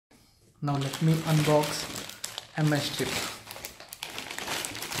Now let me unbox Mi strip.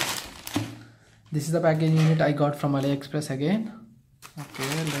 This is the packaging unit I got from AliExpress again. Okay,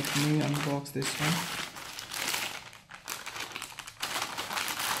 let me unbox this one.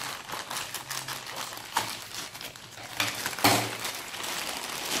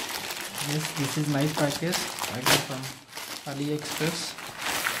 Yes, this is nice package I got from AliExpress.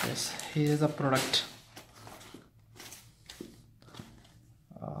 Yes, here is the product.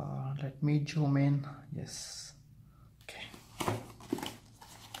 Let me zoom in. Yes. Okay.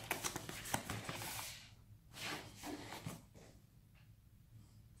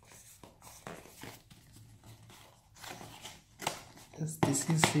 Yes, this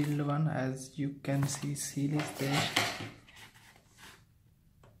is sealed one. As you can see, seal is there.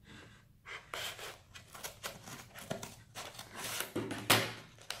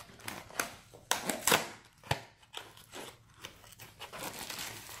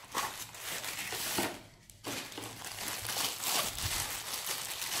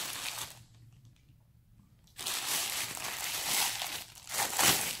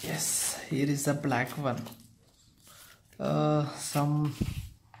 Yes, here is the black one. Some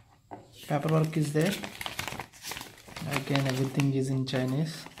paperwork is there. Again, everything is in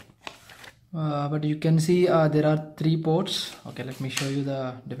Chinese. But you can see there are 3 ports. Okay, let me show you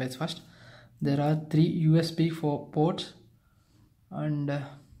the device first. There are 3 USB ports and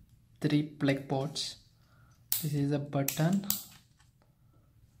 3 plug ports. This is a button,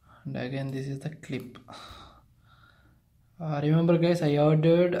 and again this is the clip. Remember guys, I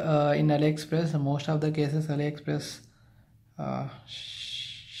ordered in AliExpress. Most of the cases AliExpress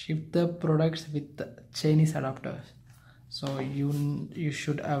ship the products with the Chinese adapters, so you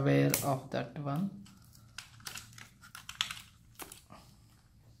should aware of that one.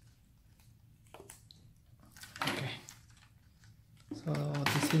 Okay, so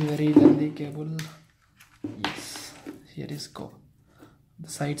this is very lengthy cable. Yes, here is go. The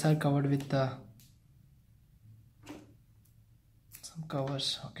sides are covered with the some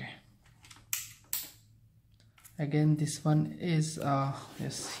covers. Okay, again this one is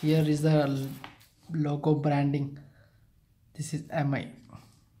yes, here is the logo branding. This is Mi.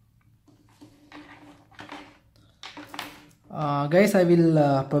 Guys, I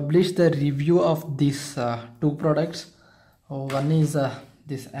will publish the review of these 2 products. One is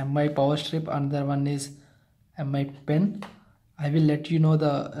this Mi power strip, another one is Mi pen. I will let you know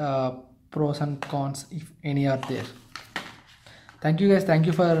the pros and cons if any are there. Thank you guys, thank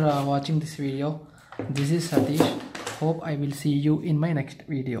you for watching this video. This is Satish. Hope I will see you in my next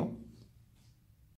video.